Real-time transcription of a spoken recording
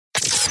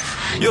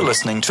You're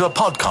listening to a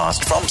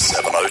podcast from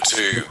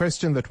 702. The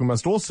question that we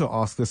must also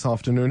ask this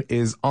afternoon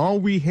is, are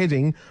we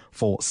heading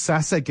for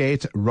SASSA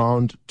Gate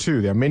Round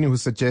 2? There are many who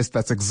suggest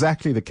that's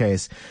exactly the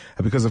case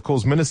because, of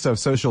course, Minister of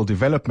Social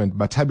Development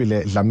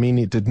Bathabile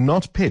Dlamini did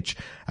not pitch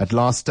at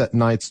last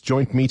night's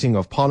joint meeting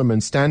of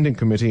Parliament's Standing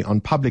Committee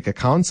on Public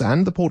Accounts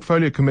and the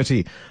Portfolio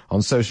Committee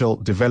on Social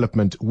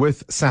Development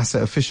with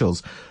SASSA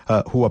officials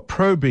who are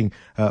probing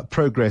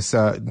progress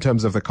in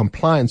terms of the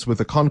compliance with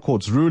the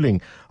Concord's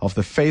ruling of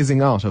the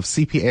phasing out of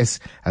CPS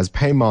as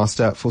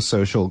paymaster for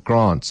social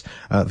grants.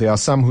 There are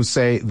some who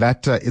say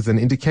that is an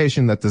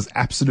indication that there's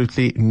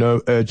absolutely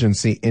no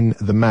urgency in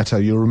the matter.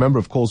 You'll remember,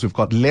 of course, we've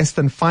got less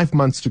than 5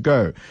 months to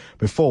go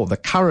before the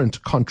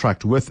current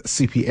contract with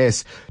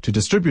CPS to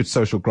distribute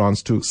social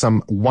grants to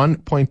some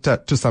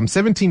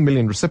 17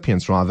 million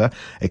recipients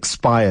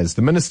expires.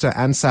 The minister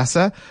and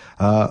SASSA,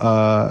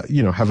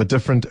 have a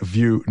different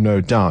view,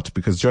 no doubt,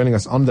 because joining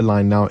us on the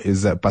line now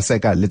is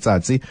Paseka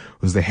Letsatsi,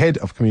 who's the head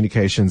of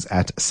communications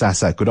at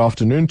SASSA. Good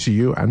afternoon to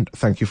you, and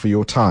thank you for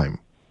your time.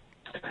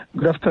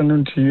 Good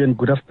afternoon to you, and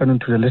good afternoon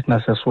to the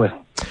listeners as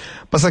well.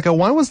 Paseka,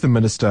 why was the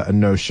minister a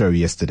no-show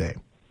yesterday?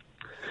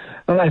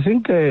 Well, I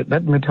think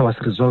that matter was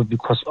resolved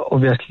because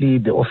obviously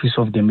the office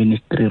of the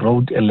ministry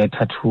wrote a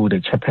letter to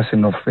the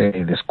chairperson of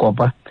the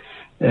SCOPA,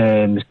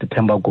 Mr.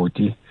 Themba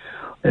Goti,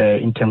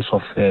 in terms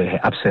of her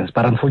absence.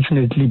 But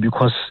unfortunately,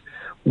 because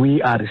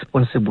we are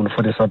responsible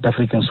for the South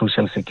African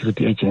Social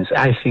Security Agency,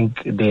 I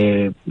think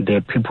the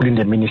people in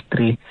the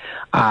ministry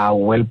are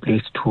well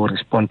placed to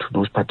respond to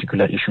those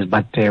particular issues.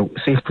 But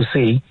safe to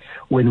say,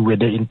 when we were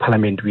there in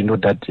Parliament, we know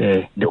that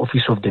the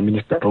office of the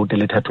minister wrote a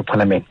letter to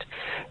Parliament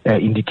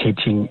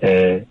indicating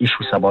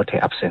issues about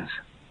her absence.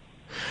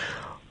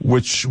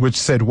 Which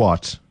said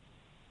what?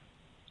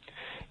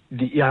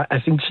 I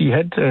think she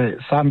had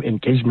some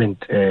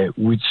engagement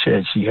which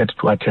she had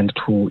to attend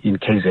to in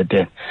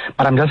KZN.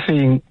 But I'm just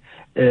saying,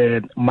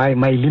 my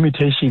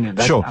limitation is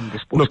that sure. I'm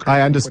disposed. Look,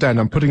 I understand.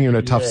 I'm putting you in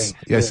a tough.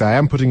 Yes, I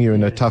am putting you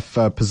in a tough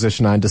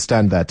position. I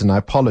understand that, and I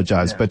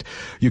apologize. Yeah. But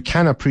you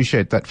can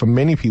appreciate that for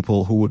many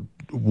people who would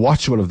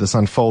watch all of this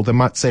unfold, they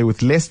might say,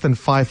 with less than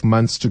 5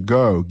 months to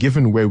go,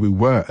 given where we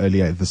were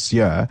earlier this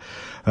year,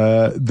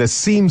 there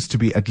seems to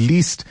be at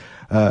least,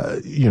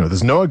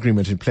 there's no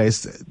agreement in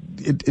place.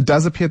 It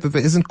does appear that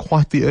there isn't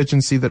quite the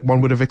urgency that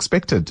one would have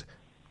expected.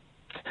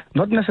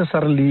 Not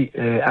necessarily.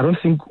 I don't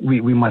think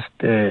we must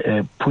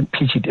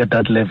pitch it at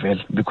that level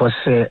because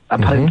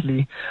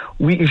apparently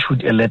we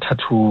issued a letter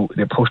to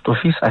the post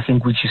office, I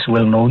think, which is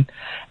well known,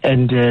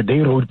 and they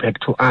wrote back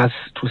to us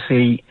to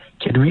say,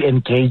 can we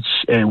engage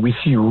with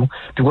you?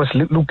 Because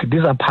look,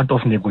 these are part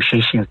of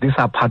negotiations. These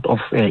are part of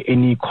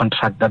any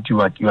contract that you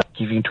are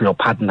giving to your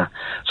partner.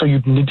 So you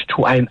need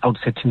to iron out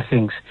certain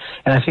things.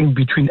 And I think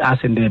between us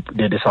and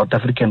the South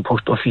African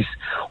Post Office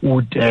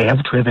would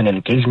have to have an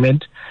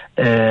engagement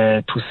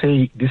to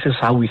say this is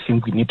how we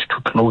think we need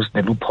to close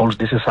the loopholes.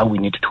 This is how we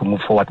need to move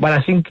forward. But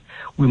I think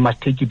we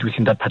must take it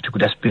within that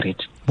particular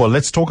spirit. Well,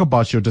 let's talk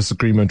about your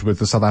disagreement with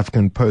the South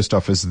African Post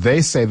Office.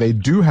 They say they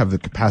do have the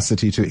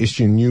capacity to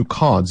issue new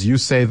cards. You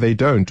say they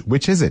don't.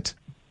 Which is it?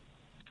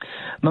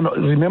 No.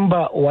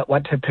 Remember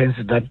what happens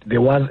is that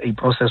there was a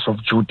process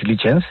of due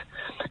diligence.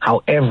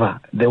 However,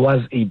 there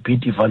was a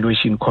bid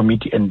evaluation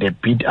committee and the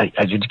bid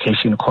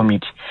adjudication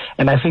committee.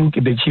 And I think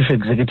the chief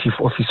executive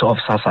officer of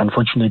SASSA,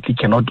 unfortunately,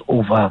 cannot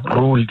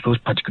overrule those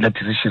particular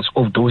decisions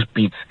of those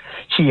bids.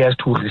 She has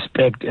to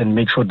respect and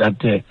make sure that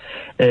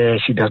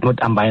she does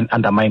not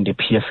undermine the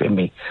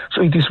PFMA.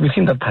 So it is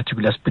within that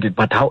particular spirit.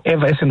 But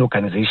however, as an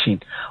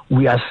organization,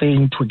 we are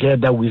saying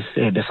together with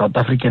the South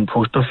African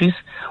Post Office,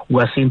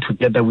 we are saying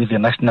together with the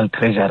National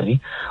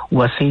Treasury,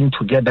 we are saying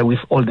together with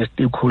all the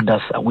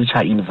stakeholders which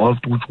are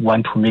involved, which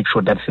want to make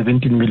sure that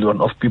 17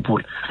 million of people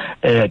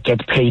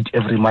get paid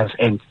every month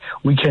and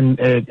we can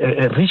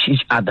reach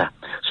each other.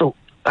 So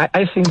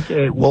I think...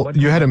 well,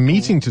 you had a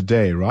meeting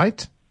today,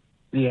 right?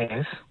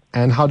 Yes.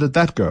 And how did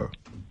that go?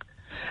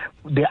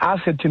 There are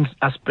certain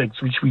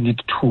aspects which we need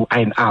to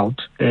iron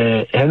out.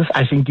 Hence,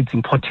 I think it's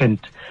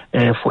important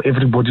for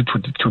everybody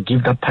to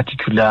give that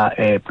particular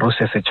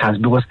process a chance,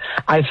 because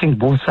I think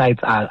both sides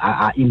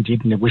are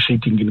indeed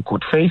negotiating in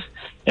good faith,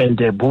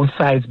 and both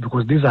sides,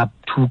 because these are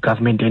two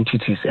government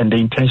entities, and the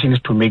intention is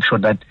to make sure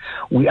that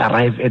we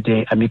arrive at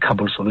an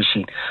amicable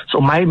solution. So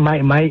my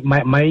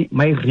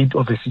read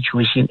of the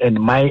situation and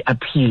my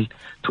appeal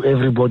to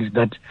everybody is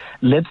that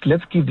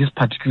let's give this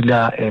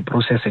particular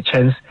process a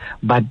chance,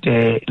 but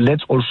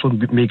let's also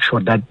make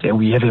sure that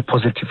we have a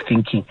positive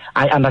thinking.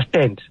 I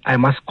understand. I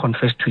must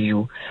confess to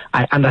you,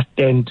 I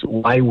understand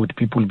why would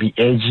people be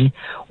edgy,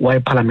 why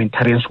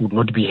parliamentarians would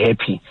not be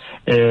happy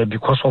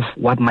because of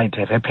what might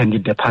have happened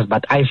in the past.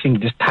 But I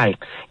think this time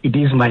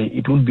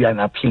it will be an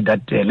appeal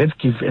that let's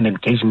give an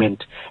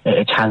engagement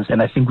a chance,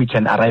 and I think we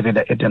can arrive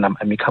at an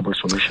amicable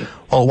solution.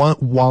 Well,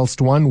 whilst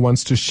one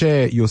wants to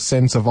share your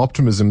sense of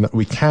optimism that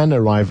we can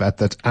arrive at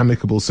that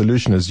amicable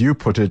solution, as you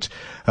put it,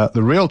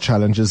 the real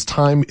challenge is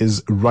time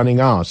is running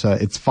out.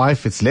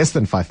 It's less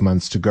than 5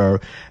 months to go,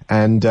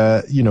 and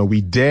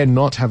we dare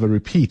not have a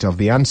repeat of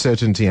the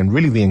uncertainty and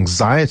really the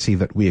anxiety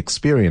that we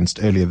experienced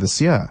earlier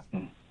this year.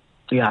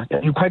 Yeah,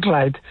 you're quite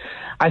right.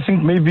 I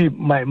think maybe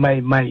my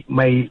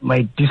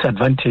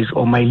disadvantage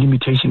or my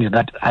limitation is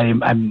that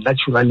I'm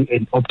naturally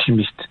an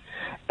optimist,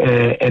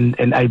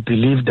 and I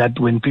believe that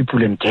when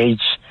people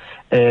engage,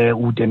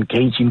 would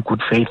engage in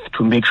good faith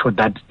to make sure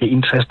that the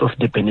interest of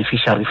the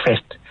beneficiary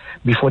first,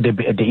 before the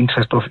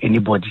interest of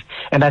anybody.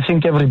 And I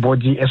think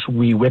everybody, as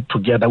we work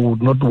together,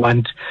 would not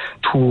want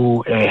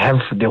to have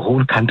the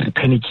whole country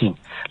panicking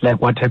like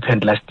what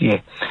happened last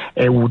year.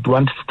 Would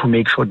want to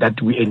make sure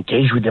that we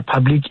engage with the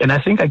public. And I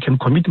think I can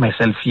commit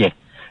myself here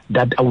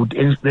that I would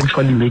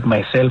eventually make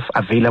myself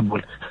available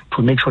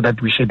to make sure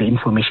that we share the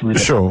information with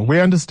the public.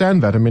 We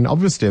understand that. I mean,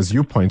 obviously, as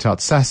you point out,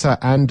 SASSA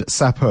and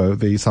SAPO,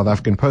 the South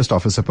African Post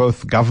Office, are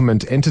both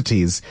government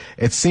entities.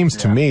 It seems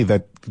to me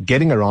that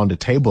getting around a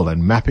table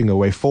and mapping a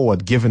way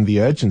forward, given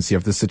the urgency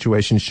of the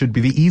situation, should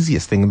be the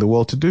easiest thing in the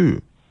world to do.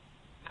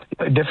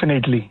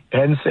 Definitely.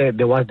 Hence,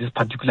 there was this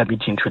particular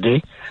meeting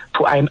today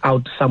to iron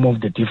out some of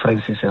the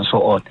differences and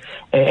so on.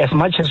 As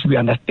much as we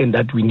understand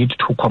that we need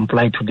to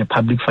comply to the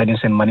Public Finance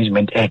and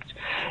Management Act,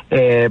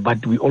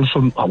 but we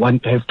also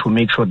have to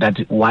make sure that,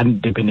 one,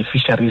 the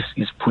beneficiaries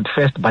is put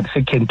first, but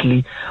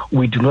secondly,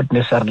 we do not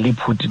necessarily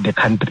put the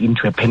country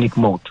into a panic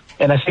mode.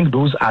 And I think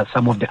those are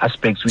some of the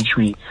aspects which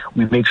we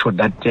make sure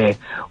that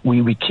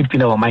we keep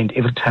in our mind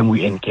every time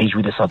we engage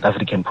with the South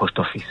African Post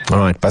Office. All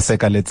right.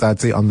 Paseka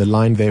Letsatsi on the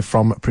line there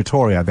from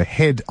Pretoria, the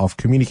head of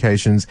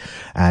communications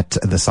at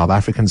the South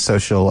African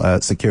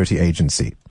Social Security Agency.